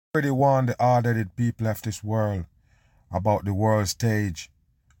Already warned the hard-headed people of this world about the world stage.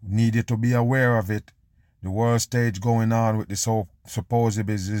 Needed to be aware of it. The world stage going on with the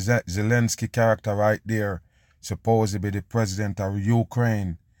supposedly Zelensky character right there, supposedly the president of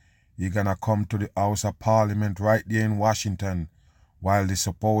Ukraine. He's gonna come to the House of Parliament right there in Washington while the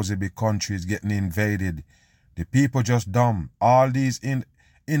supposedly country is getting invaded. The people just dumb. All these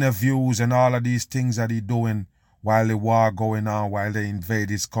interviews and all of these things that he's doing while the war going on, while they invade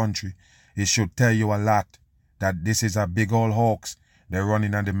his country, it should tell you a lot that this is a big old hoax. They're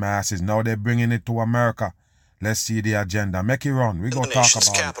running on the masses. Now they're bringing it to America. Let's see the agenda. Make it run. We're going to talk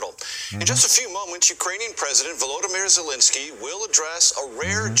about capital. In just a few moments, Ukrainian President Volodymyr Zelensky will address a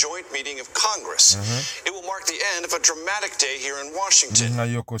rare joint meeting of Congress. It will mark the end of a dramatic day here in Washington. Now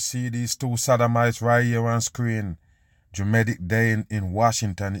you could see these two sodomites right here on screen. Dramatic day in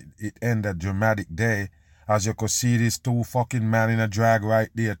Washington. It ended dramatic day. As you could see these two fucking men in a drag right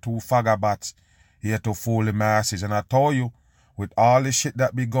there. Two fagabats here to fool the masses. And I told you, with all the shit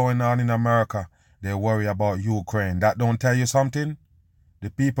that be going on in America, they worry about Ukraine. That don't tell you something?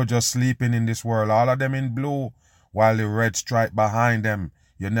 The people just sleeping in this world. All of them in blue, while the red stripe behind them.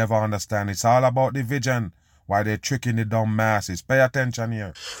 You never understand. It's all about the vision. Why they're tricking the dumb masses. Pay attention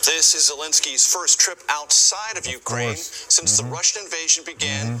here. This is Zelensky's first trip outside of Ukraine since the Russian invasion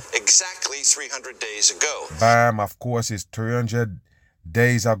began exactly 300 days ago. Bam, of course, it's 300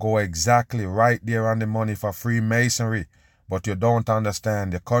 days ago exactly, right there on the money for Freemasonry. But you don't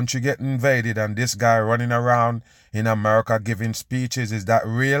understand. The country getting invaded and this guy running around in America giving speeches. Is that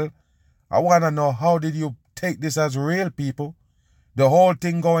real? I want to know, how did you take this as real, people? The whole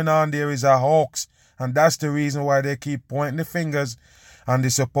thing going on there is a hoax. And that's the reason why they keep pointing the fingers and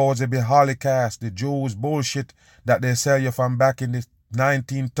the supposed Holocaust, the Jews bullshit that they sell you from back in the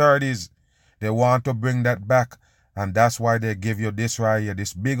 1930s. They want to bring that back. And that's why they give you this right here,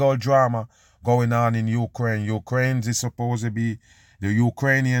 this big old drama going on in Ukraine. Ukrainians is supposed to be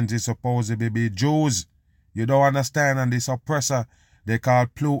Jews. You don't understand. And this oppressor, they call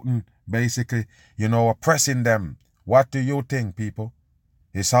Putin, basically, oppressing them. What do you think, people?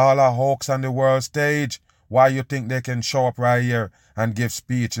 It's all a hoax on the world stage. Why you think they can show up right here and give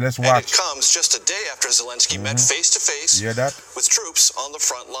speech? Let's watch. And it comes just a day after Zelensky met face-to-face with troops on the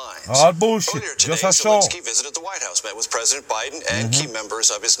front lines. All bullshit. Earlier today, just a show. Zelensky visited the White House, met with President Biden and key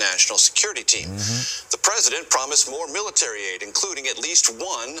members of his national security team. The president promised more military aid, including at least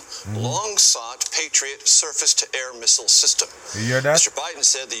one long-sought Patriot surface-to-air missile system. You hear that? Mr. Biden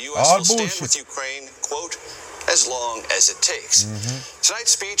said the U.S. will stand with Ukraine, quote, as long as it takes.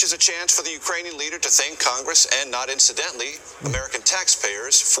 Tonight's speech is a chance for the Ukrainian leader to thank Congress and, not incidentally, American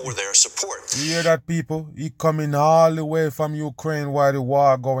taxpayers for their support. You hear that, people? He coming all the way from Ukraine while the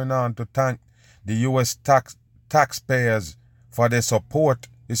war going on to thank the U.S. taxpayers for their support.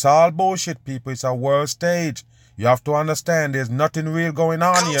 It's all bullshit, people. It's a world stage. You have to understand there's nothing real going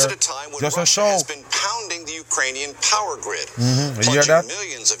on here. At a time when just Russia a show. has been pounding the Ukrainian power grid, You hear that?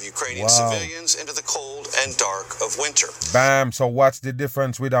 millions of Ukrainian civilians into the cold and dark of winter. Bam. So what's the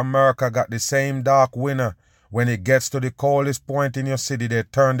difference with America? Got the same dark winter. When it gets to the coldest point in your city, they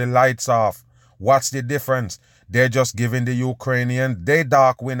turn the lights off. What's the difference? They're just giving the Ukrainians their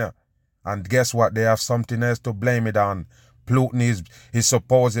dark winter. And guess what? They have something else to blame it on. Putin is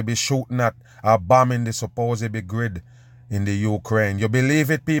supposed to be shooting at or bombing the supposed grid in the Ukraine. You believe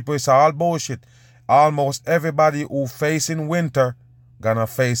it, people? It's all bullshit. Almost everybody who facing winter gonna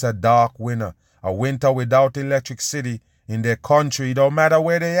face a dark winter. A winter without electricity in their country. It don't matter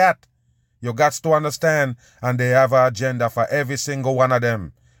where they at. You got to understand. And they have an agenda for every single one of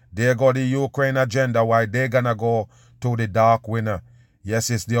them. They got the Ukraine agenda. Why they gonna go to the dark winter? Yes,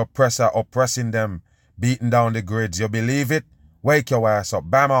 it's the oppressor oppressing them, beating down the grids. You believe it? Wake your ass up.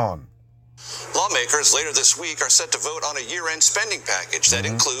 Bam on. Lawmakers later this week are set to vote on a year-end spending package that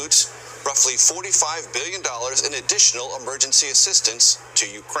includes roughly $45 billion in additional emergency assistance to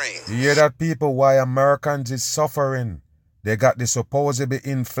Ukraine. You hear that, people? Why Americans is suffering? They got the supposed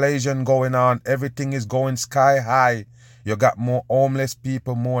inflation going on. Everything is going sky high. You got more homeless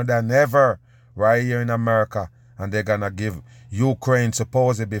people more than ever right here in America. And they're going to give Ukraine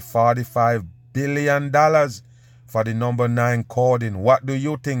supposedly $45 billion for the number 9 coding. What do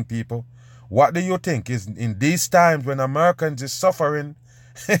you think, people? What do you think? Is in these times when Americans is suffering,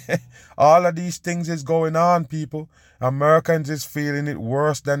 all of these things is going on, people. Americans is feeling it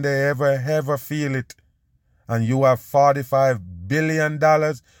worse than they ever feel it. And you have $45 billion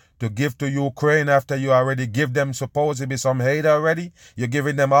to give to Ukraine after you already give them supposedly some aid already. You're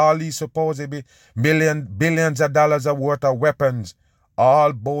giving them all these supposedly billions of dollars worth of weapons.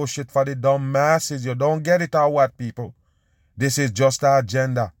 All bullshit for the dumb masses. You don't get it or what, people? This is just our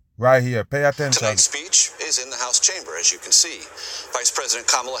agenda. right here. Pay attention. Tonight's speech is in the House chamber, as you can see. Vice President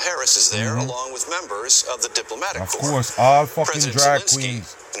Kamala Harris is there, along with members of the diplomatic corps. Of course, all fucking President drag Zelensky,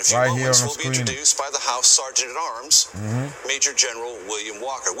 queens in a few right moments, here on will the be screen. introduced by the House Sergeant-at-Arms, Major General William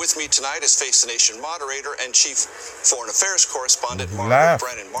Walker. With me tonight is Face the Nation moderator and Chief Foreign Affairs Correspondent Margaret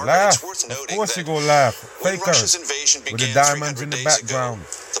Brennan. Margaret, it's worth noting Of course that you go laugh. when Fakers. Russia's invasion With began the diamonds 300 in the days background. ago,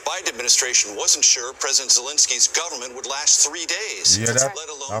 the Biden administration wasn't sure President Zelensky's government would last 3 days, You hear that? let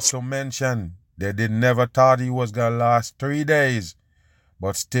alone I have to mention, they did never thought he was going to last 3 days.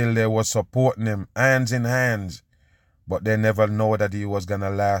 But still they was supporting him, hands in hands. But they never know that he was going to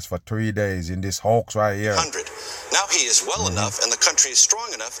last for 3 days in this hoax right here. 100. Now he is well enough and the country is strong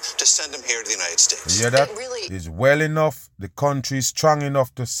enough to send him here to the United States. You hear that? It really- He's well enough. The country is strong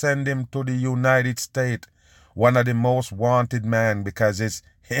enough to send him to the United States. One of the most wanted man, because it's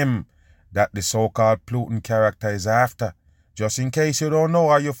him that the so-called Putin character is after. Just in case you don't know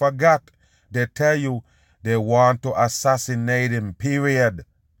or you forgot, they tell you they want to assassinate him, period.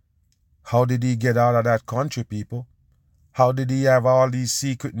 How did he get out of that country, people? How did he have all these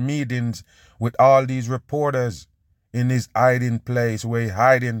secret meetings with all these reporters in his hiding place where he's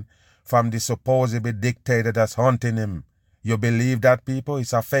hiding from the supposed dictator that's hunting him? You believe that, people?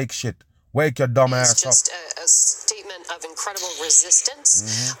 It's a fake shit. Wake your dumb It's ass up. just a statement of incredible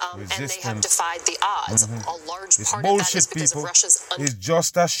resistance, and they have Resistance. defied the odds. A large It's part of that bullshit, is because people. of Russia's It's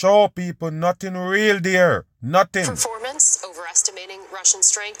just a show, people. Nothing real there. Nothing. performance, overestimating Russian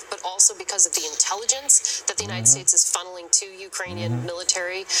strength, but also because of the intelligence that the United States is funneling to Ukrainian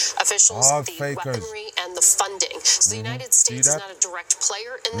military officials, All the fakers. weaponry, and the funding. So the United States is that? not a direct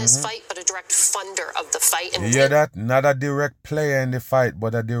player in this fight, but a direct funder of the fight. And You hear that? Not a direct player in the fight,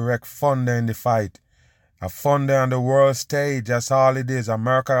 but a direct funder in the fight. A funder on the world stage, that's all it is.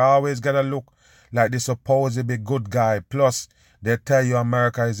 America always gotta look like the supposedly good guy. Plus, they tell you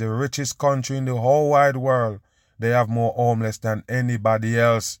America is the richest country in the whole wide world. They have more homeless than anybody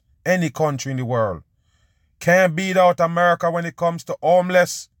else. Any country in the world. Can't beat out America when it comes to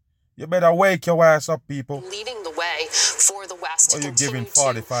homeless. You better wake your ass up, people. leading the way for the West to Well, you're continue giving to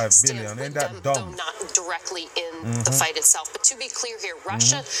 45 stand billion. with Ain't that them, dumb? though not directly in the fight itself. But to be clear here,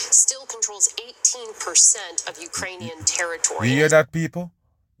 Russia still controls 18% of Ukrainian territory. You hear that, people?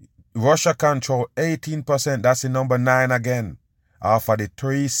 Russia control 18%. That's the number 9 again. Off of the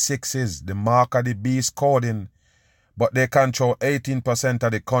 3 6s, the mark of the beast coding. But they control 18%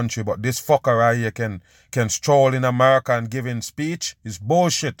 of the country. But this fucker right here can stroll in America and give in speech. It's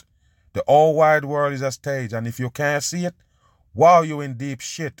bullshit. The whole wide world is a stage. And if you can't see it, wow, you in deep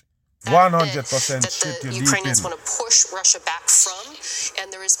shit. 100% that shit the you deep Ukrainians in. want to push Russia back from,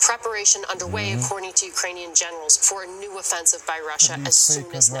 and there is preparation underway, according to Ukrainian generals, for a new offensive by Russia as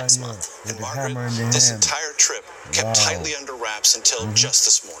soon as next month. With the Margaret, hammer in the this hand. entire trip kept tightly under wraps until just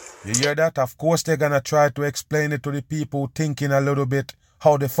this morning. You hear that? Of course they're gonna try to explain it to the people thinking a little bit.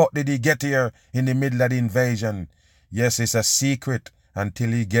 How the fuck did he get here in the middle of the invasion? Yes, it's a secret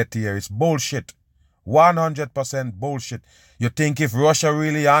until he get here. It's bullshit. 100% bullshit. You think if Russia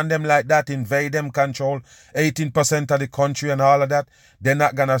really on them like that, invade them, control 18% of the country and all of that, they're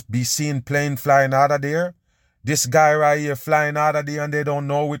not gonna be seen plane flying out of there? This guy right here flying out of there and they don't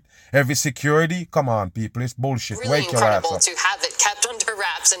know with every security? Come on, people, it's bullshit. Really Wake your ass incredible up. to have it kept under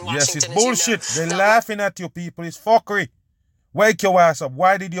wraps in Washington. Yes, it's as bullshit. You know. They're laughing at you, people. It's fuckery. Wake your ass up.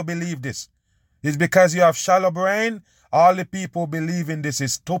 Why did you believe this? It's because you have shallow brain? All the people believing this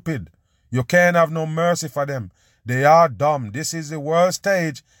is stupid. You can't have no mercy for them. They are dumb. This is the world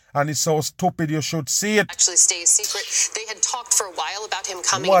stage, and it's so stupid you should see it. Actually stays secret. They had talked for a while about him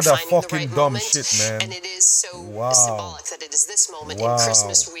coming What and a finding the fucking right dumb moment, shit, man. and it is so Wow. symbolic that it is this moment in Wow.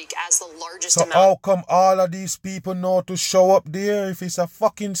 Christmas week as the largest So amount. how come all of these people know to show up there if it's a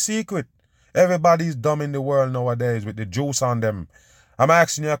fucking secret? Everybody's dumb in the world nowadays with the juice on them. I'm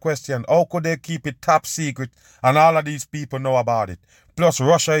asking you a question. How could they keep it top secret and all of these people know about it? Plus,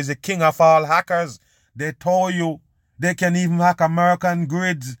 Russia is the king of all hackers. They told you they can even hack American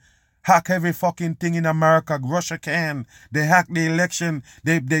grids, hack every fucking thing in America. Russia can. They hack the election.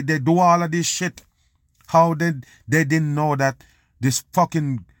 They do all of this shit. How they didn't know that this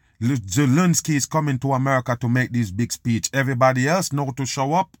fucking Zelensky is coming to America to make this big speech. Everybody else know to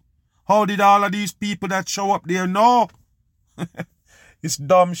show up. How did all of these people that show up there know? It's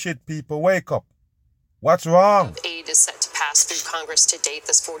dumb shit, people. Wake up. What's wrong? Aid is set to pass through Congress to date,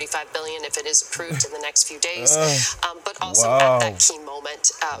 this $45 billion, if it is approved in the next few days. But also Wow. at that key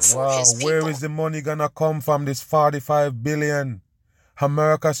moment for Wow, his people. where is the money gonna come from, this 45 billion?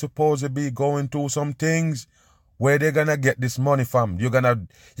 America supposed to be going through some things. Where they gonna get this money from? You're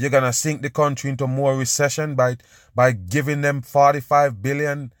gonna sink the country into more recession by giving them 45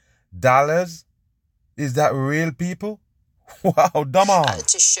 billion dollars? Is that real, people? Wow, dumb on.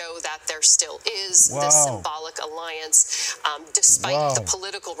 To show that there still is this symbolic alliance, despite the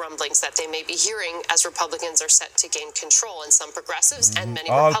political rumblings that they may be hearing as Republicans are set to gain control. And some progressives and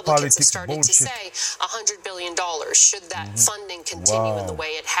many Republicans have started to say $100 billion. Should that funding continue in the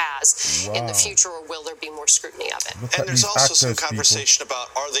way it has in the future, or will there be more scrutiny of it? And there's also some conversation about,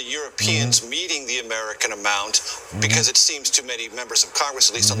 are the Europeans meeting the American amount? Because it seems to many members of Congress,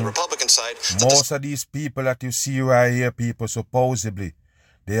 at least on the Republican side, most of these people that you see right here, people, supposedly,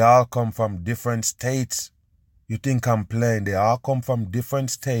 they all come from different states. You think I'm playing? They all come from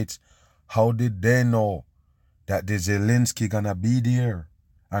different states. How did they know that the Zelensky gonna be there?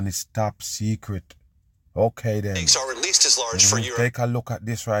 And it's top secret. Okay then. Stakes are at least as large for Europe. Take a look at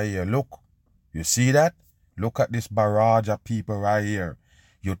this right here. Look. You see that? Look at this barrage of people right here.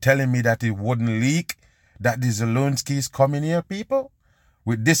 You're telling me that it wouldn't leak? That the Zelensky is coming here, people?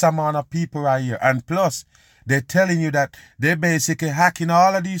 With this amount of people right here. And plus, they're telling you that they're basically hacking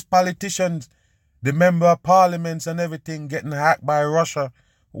all of these politicians, the member of parliaments and everything, getting hacked by Russia.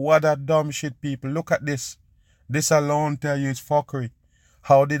 What a dumb shit, people. Look at this. This alone tell you it's fuckery.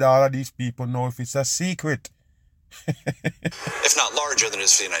 How did all of these people know if it's a secret? If not larger than it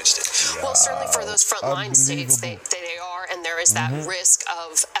is for the United States. Well, certainly for those frontline states, they are, and there is that risk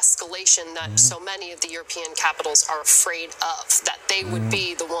of escalation that so many of the European capitals are afraid of, that they would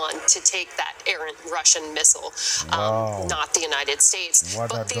be the one to take that errant Russian missile, not the United States.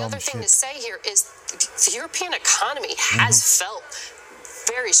 But the other thing to say here is the European economy has felt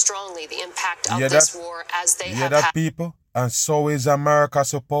very strongly the impact of this war, as they have had. People? And so is America,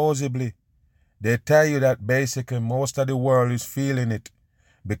 supposedly. They tell you that basically most of the world is feeling it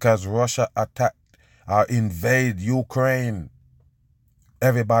because Russia attacked or invade Ukraine.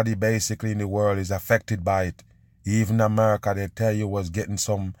 Everybody basically in the world is affected by it. Even America, they tell you, was getting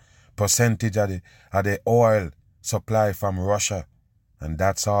some percentage of the oil supply from Russia. And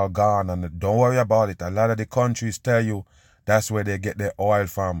that's all gone. And don't worry about it. A lot of the countries tell you that's where they get their oil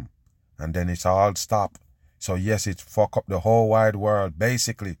from. And then it's all stopped. So yes, it fuck up the whole wide world,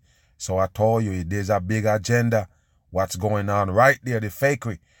 basically. So I told you, there's a big agenda. What's going on right there, the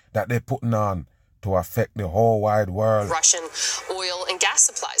fakery that they're putting on to affect the whole wide world. Russian oil and gas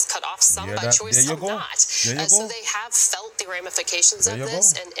supplies cut off, some by choice, some not. So they have felt the ramifications of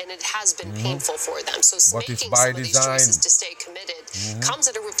this, and it has been painful for them. So making some of these choices to stay committed comes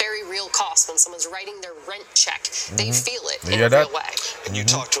at a very real cost. When someone's writing their rent check, they feel it in a real way. And you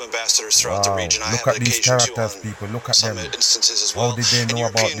talk to ambassadors throughout the region. I Look have at these occasion characters, to people. Look at some them. instances as well. How did they know and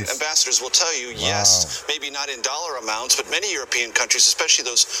about European this? ambassadors will tell you, yes, maybe not in dollar amounts, but many European countries, especially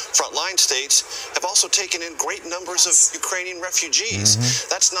those frontline states, have also taken in great numbers of Ukrainian refugees.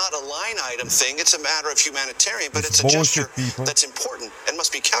 That's not a line item thing. It's a matter of humanitarian, but it's a gesture that's important and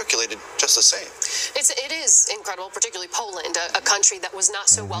must be calculated just the same. It is incredible, particularly Poland, a country that was not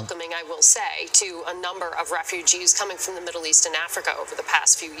so welcoming, I will say, to a number of refugees coming from the Middle East and Africa over the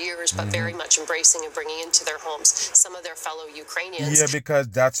past few years, but very much embracing and bringing into their homes some of their fellow Ukrainians. Yeah, because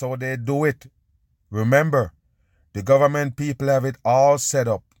that's how they do it. Remember, the government people have it all set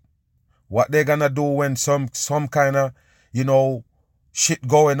up. What they're gonna do when some kind of, shit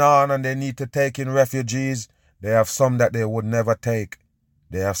going on and they need to take in refugees, they have some that they would never take.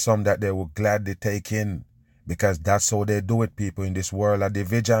 They have some that they would gladly take in, because that's how they do it, people, in this world of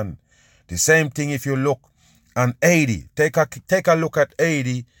division. The same thing if you look on Haiti. Take a look at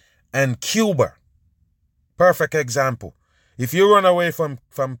Haiti and Cuba. Perfect example. If you run away from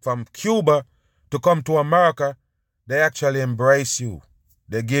Cuba to come to America, they actually embrace you.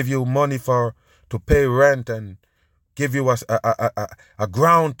 They give you money to pay rent and give you a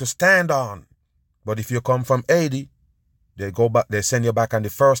ground to stand on. But if you come from Haiti, they send you back on the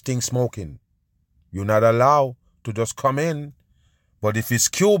first thing smoking. You're not allowed to just come in. But if it's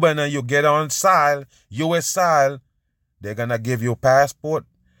Cuban and you get on soil, U.S. soil, they're going to give you a passport,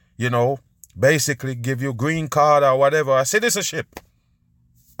 basically give you green card or whatever, a citizenship,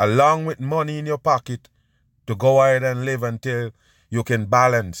 along with money in your pocket to go ahead and live until you can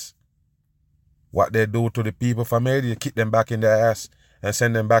balance what they do to the people from Haiti. You kick them back in their ass and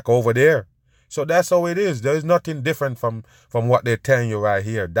send them back over there. So that's how it is. There's nothing different from what they're telling you right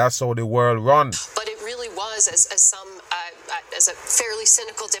here. That's how the world runs. But it really was, as a fairly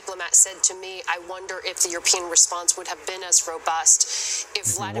cynical diplomat said to me, I wonder if the European response would have been as robust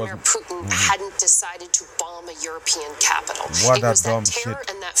if Vladimir Putin hadn't decided to bomb a European capital. It was that terror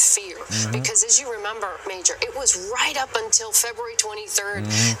and that fear. Because as you remember, remember, Major, it was right up until February 23rd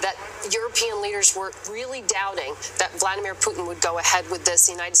that European leaders were really doubting that Vladimir Putin would go ahead with this.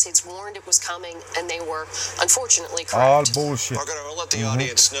 The United States warned it was coming, and they were unfortunately correct. All bullshit. Margaret, I will let the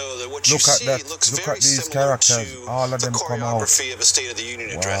audience know that what you Look at see that. looks Look very at these similar characters. to All of the them come out. choreography of a State of the Union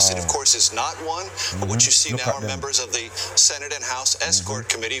address. It, of course, is not one, but what you see Look now at are them. members of the Senate and House Escort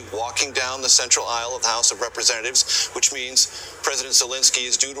Committee walking down the central aisle of the House of Representatives, which means President Zelensky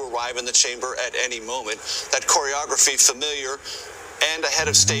is due to arrive in the chamber at any moment. That choreography, familiar and a head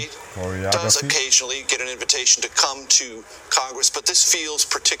of state, does occasionally get an invitation to come to Congress, but this feels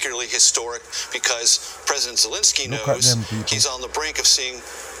particularly historic because President Zelensky knows he's on the brink of seeing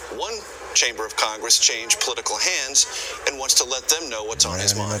one chamber of Congress change political hands and wants to let them know what's on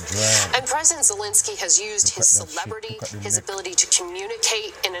his mind. And President Zelensky has used his celebrity, his ability to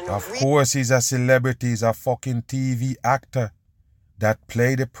communicate in an Of course, he's a celebrity. He's a fucking TV actor that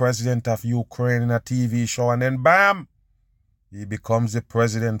played the president of Ukraine in a TV show, and then bam, he becomes the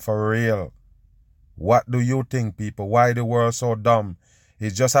president for real. What do you think, people? Why the world so dumb?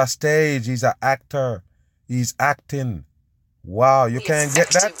 It's just a stage. He's an actor. He's acting. Wow, you can't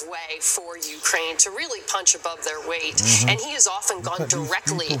get that? Way for Ukraine to really punch above their weight, and he has often gone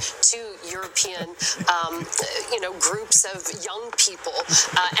directly to European, groups of young people,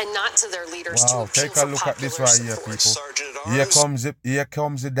 and not to their leaders. Wow, to take a look at this right support. here, people. Here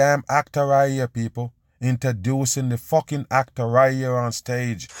comes the damn actor right here, people. Introducing the fucking actor right here on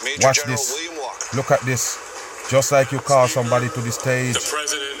stage. Major Watch General this. William Walker. Look at this. Just like you call somebody to the stage. The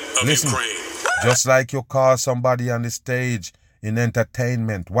president of Listen. Ukraine. Just like you call somebody on the stage in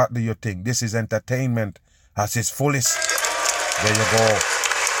entertainment. What do you think? This is entertainment at its fullest. There you go.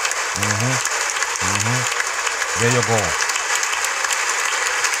 There you go.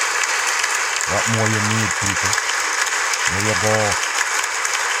 What more you need, people? There you go.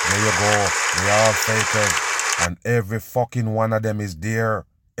 There you go. They are fakers. And every fucking one of them is there.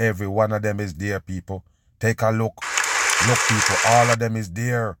 Every one of them is there, people. Take a look. Look, people. All of them is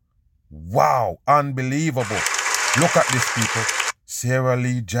there. Wow, unbelievable. Look at this, people. Sarah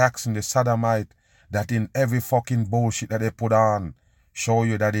Lee Jackson, the sodomite, that in every fucking bullshit that they put on, show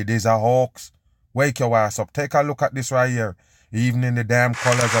you that it is a hoax. Wake your ass up. Take a look at this right here. Even in the damn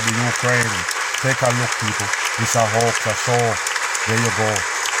colors of the Ukraine. Take a look, people. It's a hoax, a show. There you go.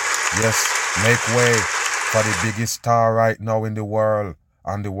 Yes, make way for the biggest star right now in the world,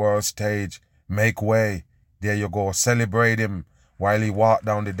 on the world stage. Make way. There you go. Celebrate him while he walked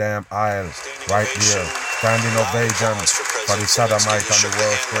down the damn aisle, right there. Standing ovation for the sodomite on the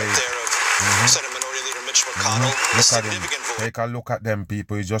world stage. Senate Minority Leader Mitch McConnell. Look at him. Take a look at them,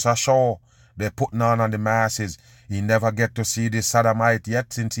 people. It's just a show they're putting on the masses. He never get to see this sodomite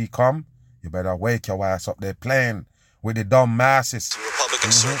yet since he come. You better wake your ass up. They're playing with the dumb masses.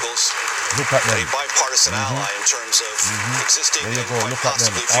 Republican circles. Look at them. A bipartisan ally in terms of existing There you and go. quite Look at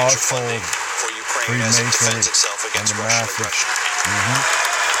them. possibly All future funding souls. for Ukraine as it defends itself against Russian aggression.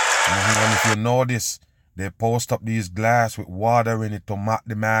 And if you notice, they post up these glass with water in it to mock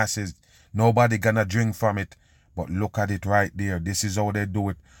the masses. Nobody gonna drink from it. But look at it right there. This is how they do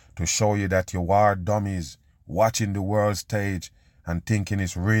it, to show you that you are dummies watching the world stage and thinking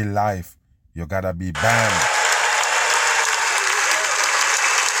it's real life. You gotta be banned.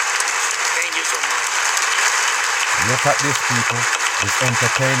 Thank you so much. Look at this, people. It's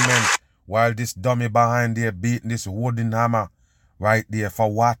entertainment. While this dummy behind there beating this wooden hammer right there for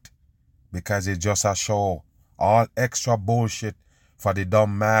what? Because it's just a show. All extra bullshit for the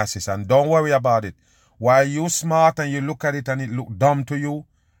dumb masses. And don't worry about it. While you smart and you look at it and it look dumb to you,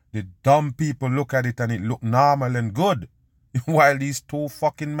 the dumb people look at it and it look normal and good. While these two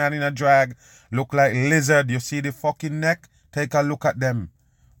fucking men in a drag look like lizard. You see the fucking neck? Take a look at them.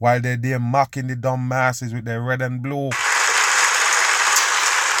 While they're there mocking the dumb masses with their red and blue.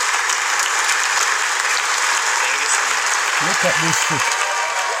 Look at this shit.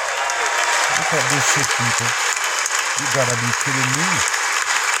 Look at this shit, people. You gotta be kidding me.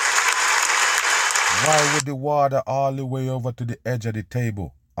 Why would the water all the way over to the edge of the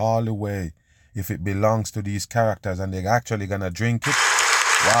table? All the way. If it belongs to these characters and they're actually gonna drink it?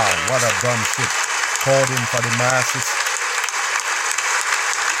 Wow, what a dumb shit. Coding for the masses.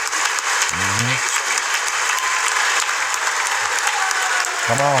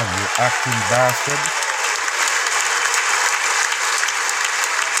 Come on, you acting bastard.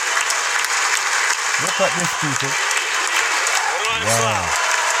 Look at this, people. Wow.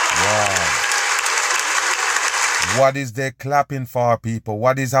 Wow. What is they clapping for, people?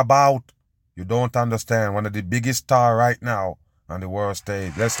 What is about? You don't understand. One of the biggest stars right now on the world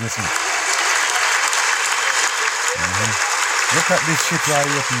stage. Let's listen. Look at this shit right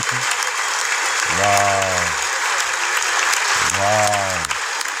here, people. Wow. Wow.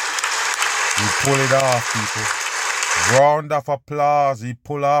 He pull it off, people. Round of applause. He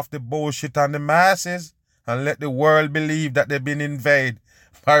pull off the bullshit on the masses and let the world believe that they've been invaded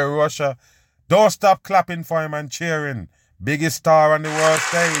by Russia. Don't stop clapping for him and cheering. Biggest star on the world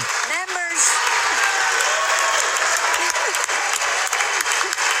stage.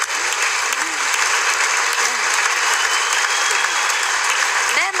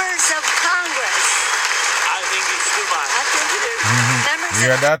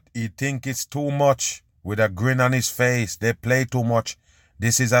 Hear that? He think it's too much. With a grin on his face. They play too much.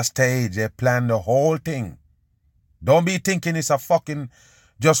 This is a stage. They plan the whole thing. Don't be thinking it's a fucking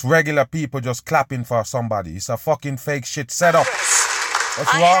just regular people just clapping for somebody. It's a fucking fake shit setup.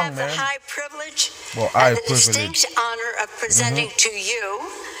 What's wrong, man? I have the high privilege and the distinct honor of presenting to you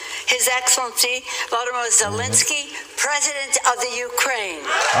His Excellency Volodymyr Zelensky, President of the Ukraine.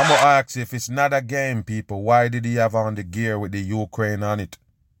 I'm going to ask you, if it's not a game, people, why did he have on the gear with the Ukraine on it?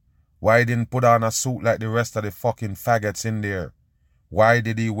 Why he didn't put on a suit like the rest of the fucking faggots in there? Why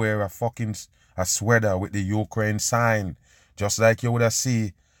did he wear a sweater with the Ukraine sign? Just like you would have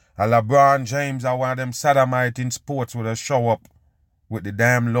seen a LeBron James or one of them sodomite in sports would have show up with the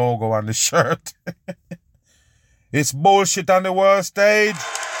damn logo on the shirt. It's bullshit on the world stage.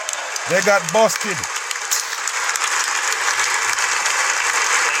 They got busted.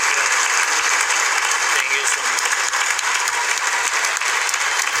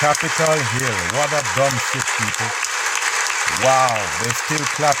 Capitol Hill. What a dumb shit, people. Wow, they're still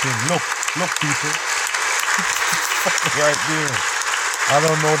clapping. Look, people. Right there. I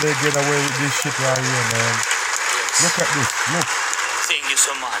don't know they get away with this shit right here, man. Look at this. Look. Thank you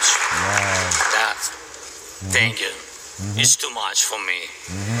so much. Wow. Dad, thank you. It's too much for me.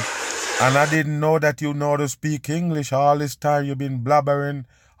 And I didn't know that you know to speak English. All this time you've been blabbering,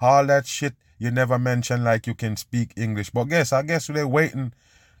 all that shit. You never mentioned like you can speak English. But I guess they're waiting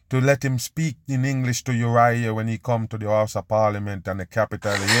to let him speak in English to you right here when he come to the House of Parliament and the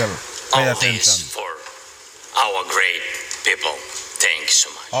Capitol Hill. Pay All attention. this for our great people. Thank you so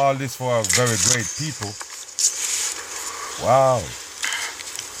much. All this for our very great people. Wow.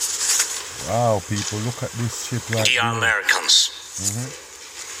 Wow, people, look at this shit right Dear here. Americans,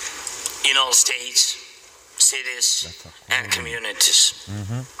 in all states, cities, and communities,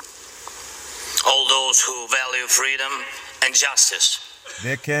 all those who value freedom and justice.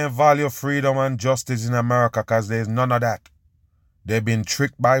 They can't value freedom and justice in America because there's none of that. They've been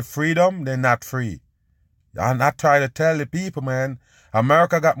tricked by freedom, they're not free. And I try to tell the people, man,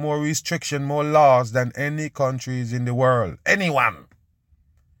 America got more restriction, more laws than any countries in the world. Anyone.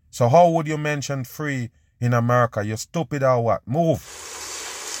 So how would you mention free in America? You're stupid or what? Move.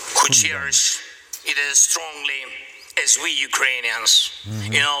 Who cherish it as strongly as we Ukrainians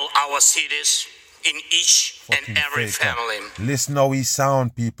in all our cities, in each Fucking and every faker. family. Listen how he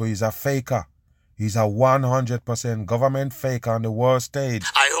sound, people. He's a faker. He's a 100% government faker on the world stage.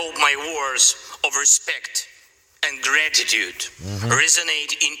 I hope my words of respect and gratitude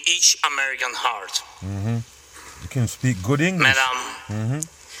resonate in each American heart. You can speak good English. Madam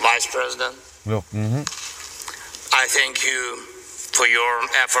Vice President, Look, I thank you for your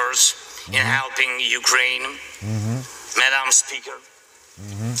efforts in helping Ukraine. Madam Speaker,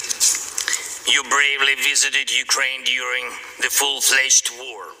 you bravely visited Ukraine during the full-fledged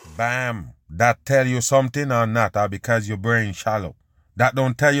war. bam. That tell you something or not, or because your brain shallow? That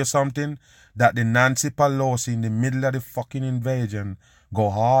don't tell you something? That the Nancy Pelosi in the middle of the fucking invasion go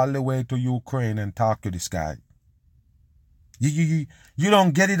all the way to Ukraine and talk to this guy. You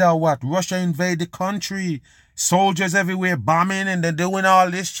don't get it or what? Russia invade the country. Soldiers everywhere bombing and they're doing all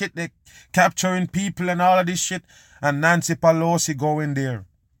this shit. They're capturing people and all of this shit. And Nancy Pelosi go in there.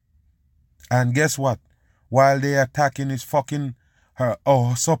 And guess what? While they're attacking his fucking, her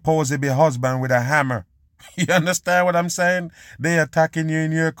supposedly husband with a hammer. You understand what I'm saying? They're attacking you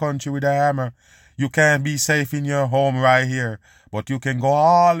in your country with a hammer. You can't be safe in your home right here. But you can go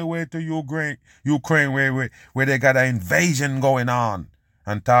all the way to Ukraine where they got an invasion going on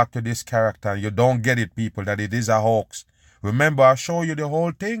and talk to this character. You don't get it, people, that it is a hoax. Remember, I show you the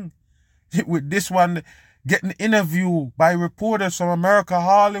whole thing. With this one, getting interviewed by reporters from America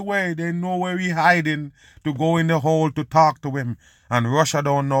all the way. They know where he's hiding to go in the hole to talk to him. And Russia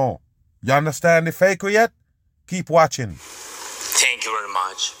don't know. You understand the fakery yet? Keep watching. Thank you very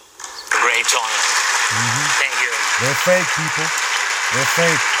much. Great honor. Thank you. They're fake, people. They're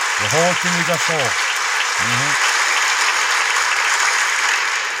fake. The whole thing is a show.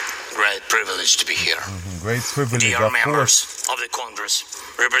 Great privilege to be here. Great privilege, Dear of members course. of the Congress,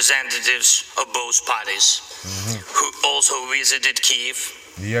 representatives of both parties who also visited Kyiv,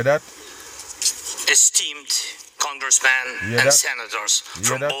 You hear that? esteemed congressmen and senators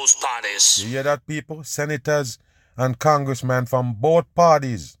from both parties. You hear that, people? Senators and congressmen from both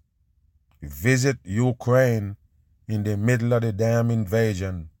parties visit Ukraine in the middle of the damn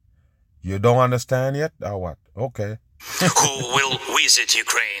invasion. You don't understand yet, or what? Okay. Who will visit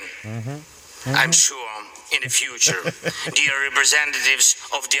Ukraine? I'm sure in the future. Dear representatives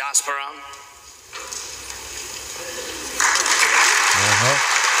of diaspora.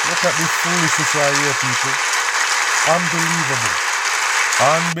 Look at this foolishness right here, people.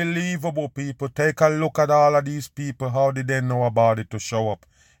 Unbelievable, people. Take a look at all of these people. How did they know about it to show up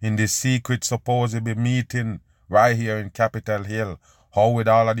in this secret supposedly meeting right here in Capitol Hill? How would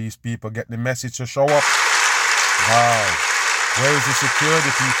all of these people get the message to show up? Wow. Where is the security,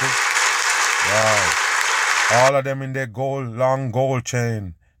 people? Wow. All of them in their long gold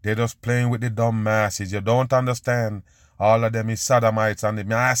chain. They're just playing with the dumb masses. You don't understand. All of them is sodomites and the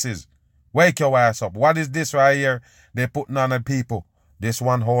masses. Wake your ass up. What is this right here? They're putting on the people. This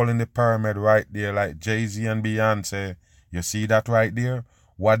one hole in the pyramid right there, like Jay-Z and Beyonce. You see that right there?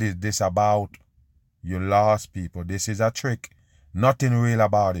 What is this about? You lost, people. This is a trick. Nothing real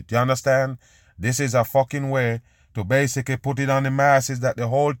about it. You understand? This is a fucking way to basically put it on the masses that the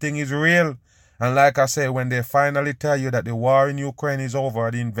whole thing is real. And like I say, when they finally tell you that the war in Ukraine is over,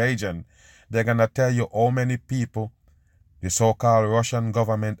 the invasion, they're going to tell you how many people the so-called Russian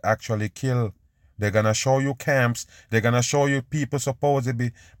government actually killed. They're going to show you camps. They're going to show you people supposed to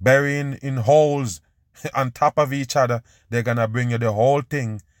be burying in holes on top of each other. They're going to bring you the whole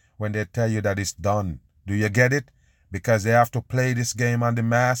thing when they tell you that it's done. Do you get it? Because they have to play this game on the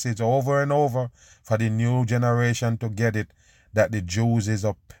masses over and over for the new generation to get it, that the Jews is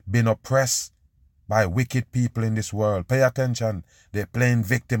been oppressed by wicked people in this world. Pay attention. They're playing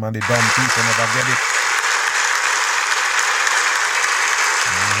victim and the dumb people never get it.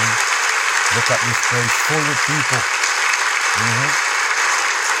 Look at this place full with people.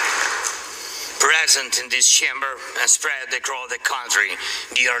 Present in this chamber and spread across the country,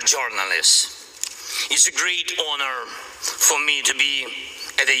 dear journalists. It's a great honor for me to be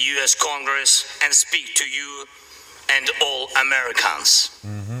at the U.S. Congress and speak to you and all Americans.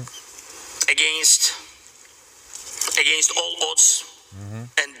 Against all odds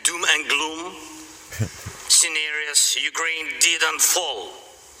and doom and gloom scenarios, Ukraine didn't fall.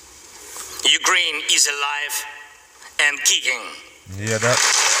 Ukraine is alive and kicking. Yeah, that.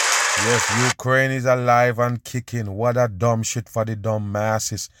 Yes, Ukraine is alive and kicking. What a dumb shit for the dumb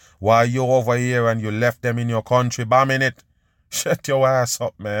masses. While you over here and you left them in your country bombing it. Shut your ass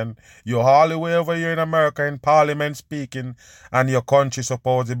up, man. You're all the way over here in America in Parliament speaking, and your country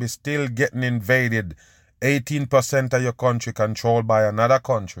supposed to be still getting invaded. 18% of your country controlled by another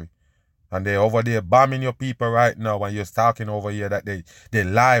country. And they're over there bombing your people right now, and you're talking over here that they're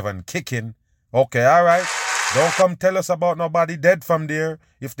live and kicking. Okay, all right. Don't come tell us about nobody dead from there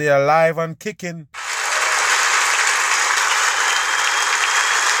if they're alive and kicking.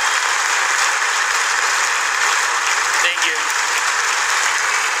 Thank you.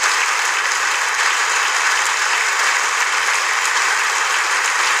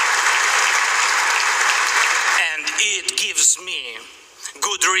 And it gives me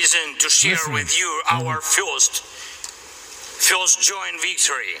good reason to share with you our first joint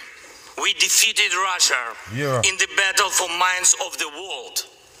victory. We defeated Russia in the battle for minds of the world.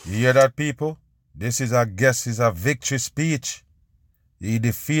 You hear that, people? This is a victory speech. He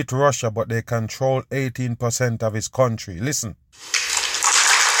defeat Russia, but they control 18% of his country. Listen.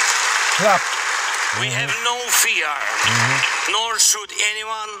 Clap. We have no fear, nor should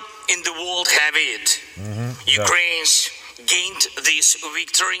anyone in the world have it. Ukraine's gained this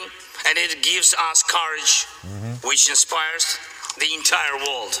victory, and it gives us courage, which inspires the entire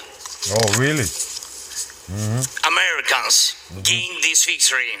world. Oh, really? Americans gained this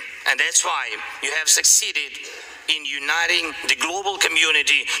victory, and that's why you have succeeded in uniting the global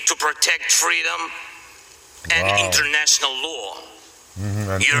community to protect freedom and international law.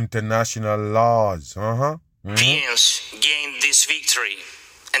 And international laws. Europeans gained this victory,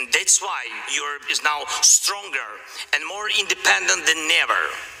 and that's why Europe is now stronger and more independent than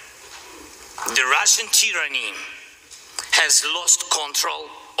ever. The Russian tyranny has lost control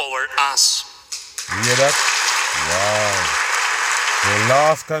over us. You hear that? Wow. They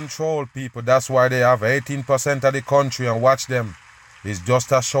lost control, people. That's why they have 18% of the country, and watch them. It's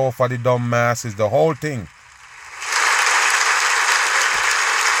just a show for the dumb masses, the whole thing.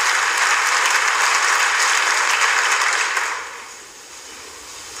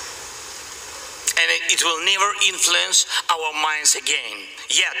 And it will never influence our minds again.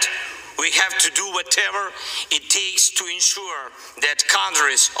 Yet, we have to do whatever it takes to ensure that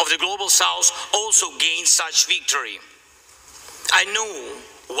countries of the global south also gain such victory. I know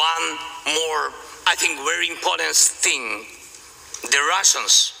one more, I think, very important thing. The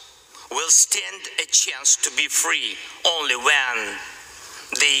Russians will stand a chance to be free only when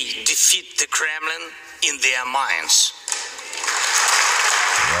they defeat the Kremlin in their minds.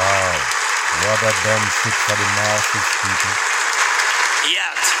 Wow, what a dumb shit for the masses, people.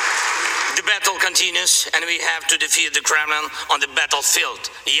 Yet, the battle continues and we have to defeat the Kremlin on the battlefield.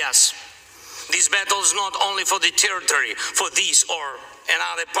 Yes, this battle is not only for the territory, for this or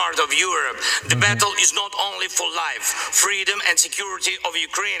another part of Europe. The battle is not only for life, freedom and security of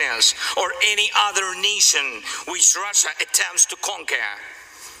Ukrainians or any other nation which Russia attempts to conquer.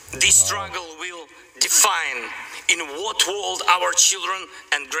 This struggle will define in what world our children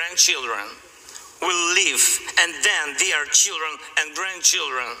and grandchildren will live, and then their children and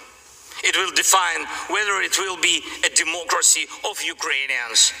grandchildren. It will define whether it will be a democracy of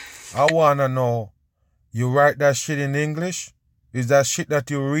Ukrainians. I wanna know, you write that shit in English? Is that shit that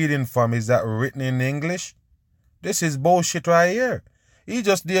you're reading from, is that written in English? This is bullshit right here. He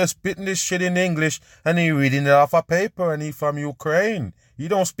just there spitting this shit in English and he reading it off a paper and he from Ukraine. You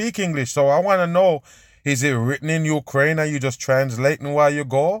don't speak English, so I want to know, is it written in Ukraine and you just translating while you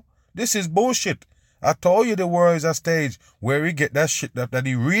go? This is bullshit. I told you the words are stage where he get that shit that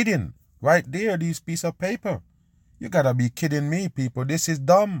he reading. Right there, this piece of paper. You gotta be kidding me, people. This is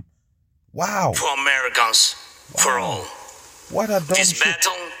dumb. Wow. For Americans, for all. What a dumb this shit.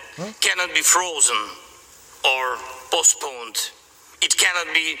 battle cannot be frozen or postponed. It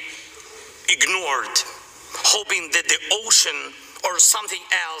cannot be ignored, hoping that the ocean or something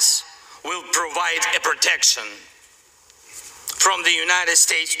else will provide a protection. From the United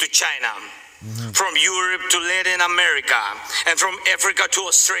States to China, from Europe to Latin America, and from Africa to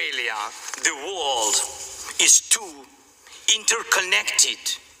Australia, the world is too interconnected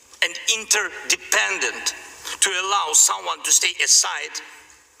and interdependent to allow someone to stay aside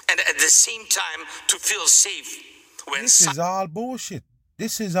and at the same time to feel safe. When this is all bullshit.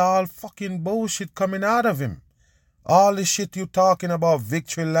 This is all fucking bullshit coming out of him. All this shit you talking about,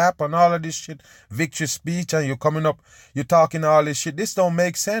 victory lap and all of this shit, victory speech, and you coming up, you talking all this shit. This don't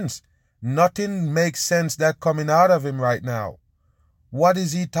make sense. Nothing makes sense that coming out of him right now. What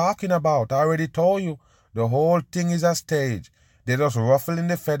is he talking about? I already told you. The whole thing is a stage. They're just ruffling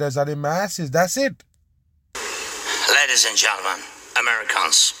the feathers of the masses. That's it. Ladies and gentlemen,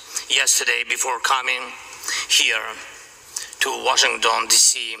 Americans, yesterday before coming here to Washington,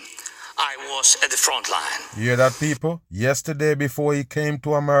 D.C., I was at the front line. You hear that, people? Yesterday before he came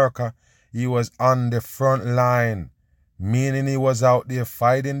to America, he was on the front line, meaning he was out there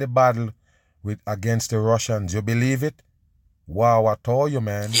fighting the battle against the Russians. You believe it? Wow, I told you,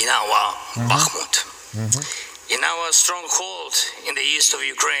 man. In our Bakhmut, in our stronghold in the east of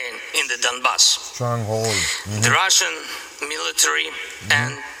Ukraine, in the Donbass. Stronghold. The Russian military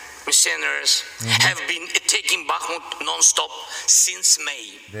and mercenaries have been attacking Bakhmut non-stop since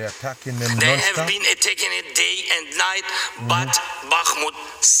May. They're attacking them They non-stop? have been attacking it day and night, but Bakhmut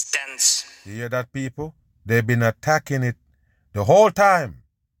stands. You hear that, people? They've been attacking it the whole time.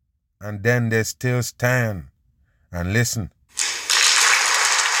 And then they still stand. And listen.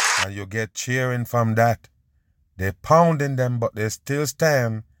 And you get cheering from that. They're pounding them, but they still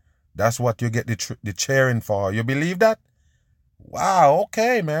stand. That's what you get the cheering for. You believe that? Wow,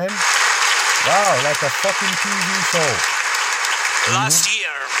 okay, man. Wow, like a fucking TV show. Last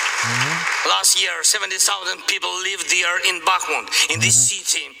year, 70,000 people lived there in Bakhmut, in this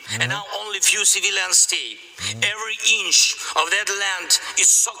city, and now only few civilians stay. Every inch of that land is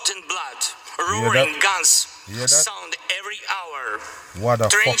soaked in blood. Roaring guns sound every hour. What a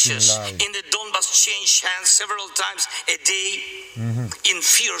Trenches fucking lie. in the Donbass change hands several times a day in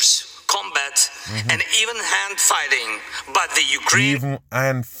fierce combat and even hand fighting. But the Even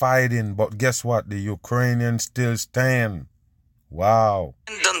hand fighting, but guess what? The Ukrainians still stand. Wow.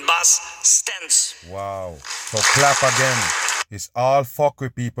 Donbass stands. Wow. So clap again. It's all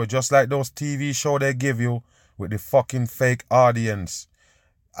fuckery, people, just like those TV shows they give you with the fucking fake audience.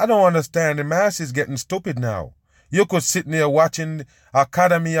 I don't understand. The mass is getting stupid now. You could sit there watching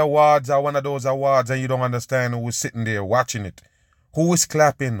Academy Awards or one of those awards and you don't understand who is sitting there watching it. Who is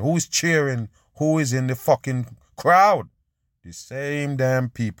clapping? Who is cheering? Who is in the fucking crowd? The same damn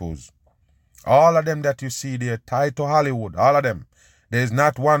peoples. All of them that you see there tied to Hollywood. All of them. There's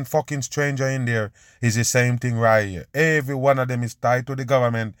not one fucking stranger in there. It's the same thing right here. Every one of them is tied to the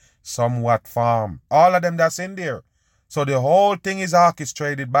government somewhat form. All of them that's in there. So the whole thing is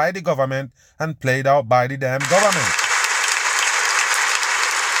orchestrated by the government and played out by the damn government.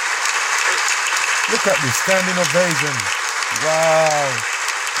 Look at this standing ovation. Wow.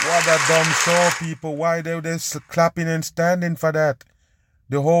 What a dumb show, people. Why they clapping and standing for that?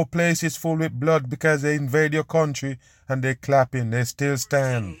 The whole place is full with blood because they invade your country and they clapping. They still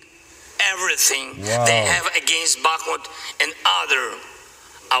stand. Everything they have against Bakhmut and other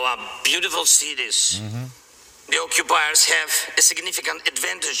our beautiful cities. The occupiers have a significant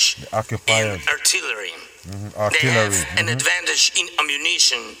advantage in artillery. They have an advantage in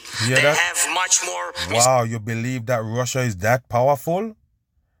ammunition. They have much more. Wow, you believe that Russia is that powerful?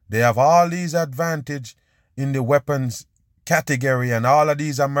 They have all these advantage in the weapons category and all of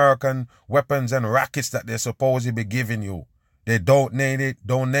these American weapons and rockets that they're supposed to be giving you. They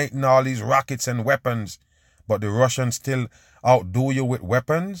donating all these rockets and weapons, but the Russians still outdo you with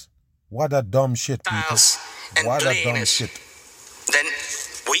weapons? What a dumb shit, people. What a dumb shit. Than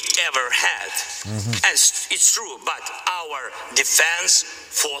we ever had. And it's true, but our defense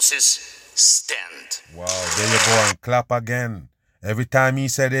forces stand. Wow, there you go and clap again. Every time he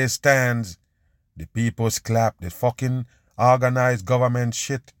said they stands, the people's clap. The fucking organized government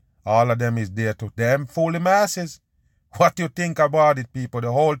shit. All of them is there to them fool the masses. What you think about it, people?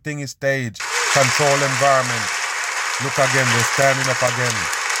 The whole thing is staged. Control environment. Look again, they're standing up again.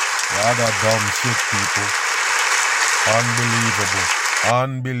 What a dumb shit, people. Unbelievable.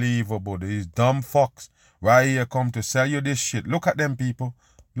 Unbelievable. These dumb fucks right here come to sell you this shit. Look at them, people.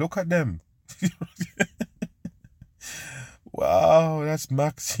 Look at them. Wow, that's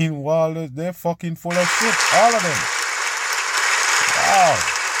Maxine Waller. They're fucking full of shit. All of them. Wow.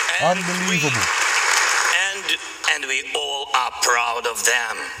 Unbelievable. And we all are proud of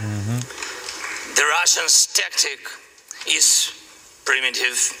them. The Russians' tactic is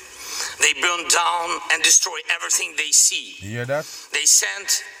primitive. They burn down and destroy everything they see. You hear that? They send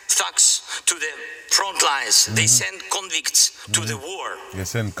thugs to the front lines. They send convicts to the war. They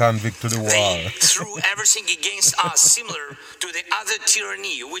send convicts to the war. They threw everything against us, similar to the other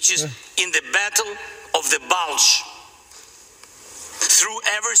tyranny, which is in the Battle of the Bulge. Threw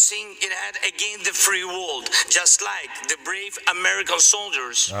everything it had against the free world, just like the brave American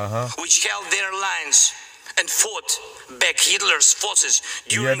soldiers, which held their lines and fought back Hitler's forces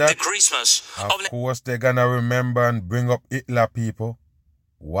during the Christmas. Of course, they're gonna remember and bring up Hitler, people.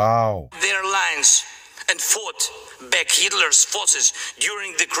 Wow. Their lines and fought back Hitler's forces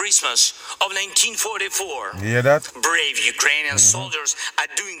during the Christmas of 1944. You hear that? Brave Ukrainian soldiers are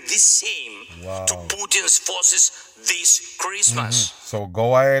doing the same to Putin's forces this Christmas. So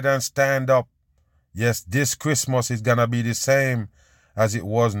go ahead and stand up. Yes, this Christmas is gonna be the same as it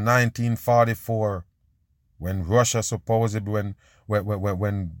was 1944. When Russia supposedly,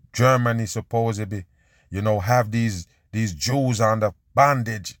 when Germany supposedly, have these Jews under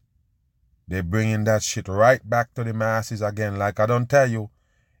bondage, they're bringing that shit right back to the masses again. Like I don't tell you,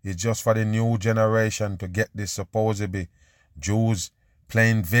 it's just for the new generation to get this supposedly Jews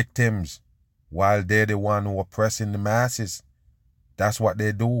playing victims while they're the one who oppressing the masses. That's what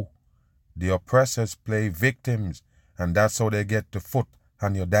they do. The oppressors play victims, and that's how they get the foot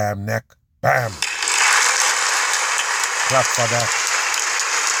on your damn neck. Bam! Clap for that.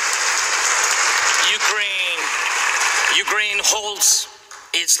 Ukraine holds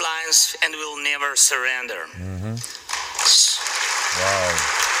its lines and will never surrender. Wow.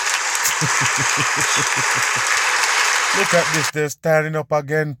 Look at this. They're standing up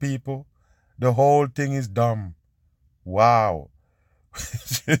again, people. The whole thing is dumb. Wow.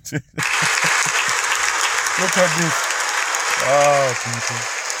 Look at this. Oh, people.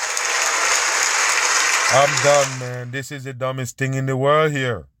 I'm done, man. This is the dumbest thing in the world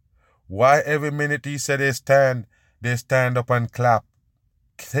here. Why every minute he said they stand up and clap?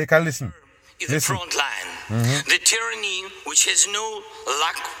 Take a listen. In the front line, the tyranny which has no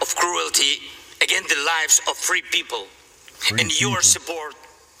lack of cruelty against the lives of free people. Your support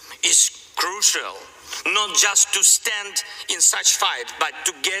is crucial, not just to stand in such fight, but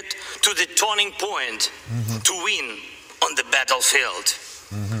to get to the turning point to win on the battlefield.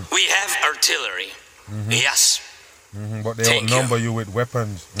 We have artillery. Yes. But they outnumber you with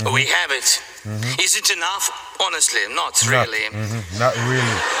weapons. We have it. Is it enough? Honestly, not really. Not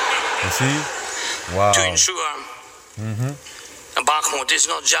really. You see? Wow. To ensure Bakhmut is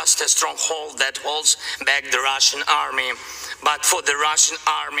not just a stronghold that holds back the Russian army, but for the Russian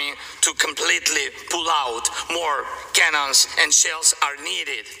army to completely pull out, more cannons and shells are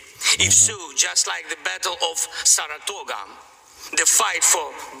needed. If so, just like the Battle of Saratoga, the fight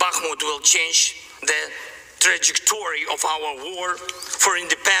for Bakhmut will change the trajectory of our war for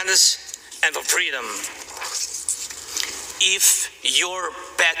independence and for freedom. If your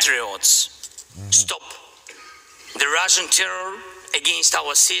patriots stop the Russian terror against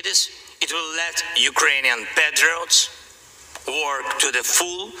our cities, It will let Ukrainian patriots work to the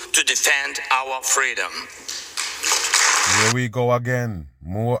full to defend our freedom. Here we go again.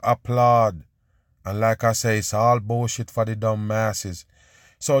 More applaud. And like I say, it's all bullshit for the dumb masses.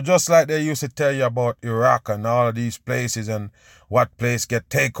 So just like they used to tell you about Iraq and all of these places and what place get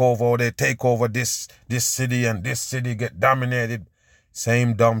takeover, or they take over this city and this city get dominated.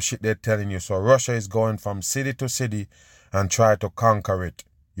 Same dumb shit they're telling you. So Russia is going from city to city and try to conquer it.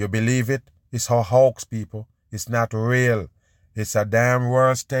 You believe it? It's a hoax, people. It's not real. It's a damn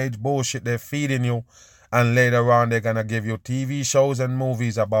world stage bullshit they're feeding you. And later on, they're going to give you TV shows and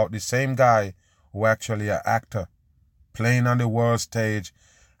movies about the same guy who actually an actor playing on the world stage,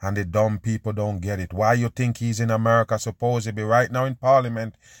 and the dumb people don't get it. Why you think he's in America supposed to be right now in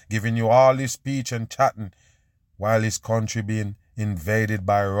Parliament giving you all this speech and chatting while his country being invaded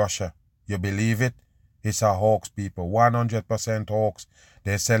by Russia? You believe it? It's a hoax, people. 100% hoax.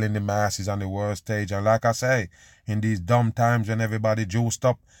 They're selling the masses on the world stage. And like I say, in these dumb times when everybody juiced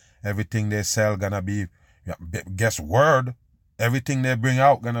up, everything they sell gonna be, guess word, everything they bring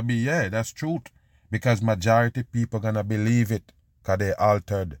out gonna be, yeah, that's truth. Because majority people gonna believe it. Because they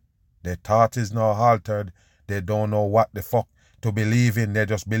altered. Their thought is now altered. They don't know what the fuck to believe in. They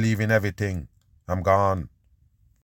just believe in everything. I'm gone.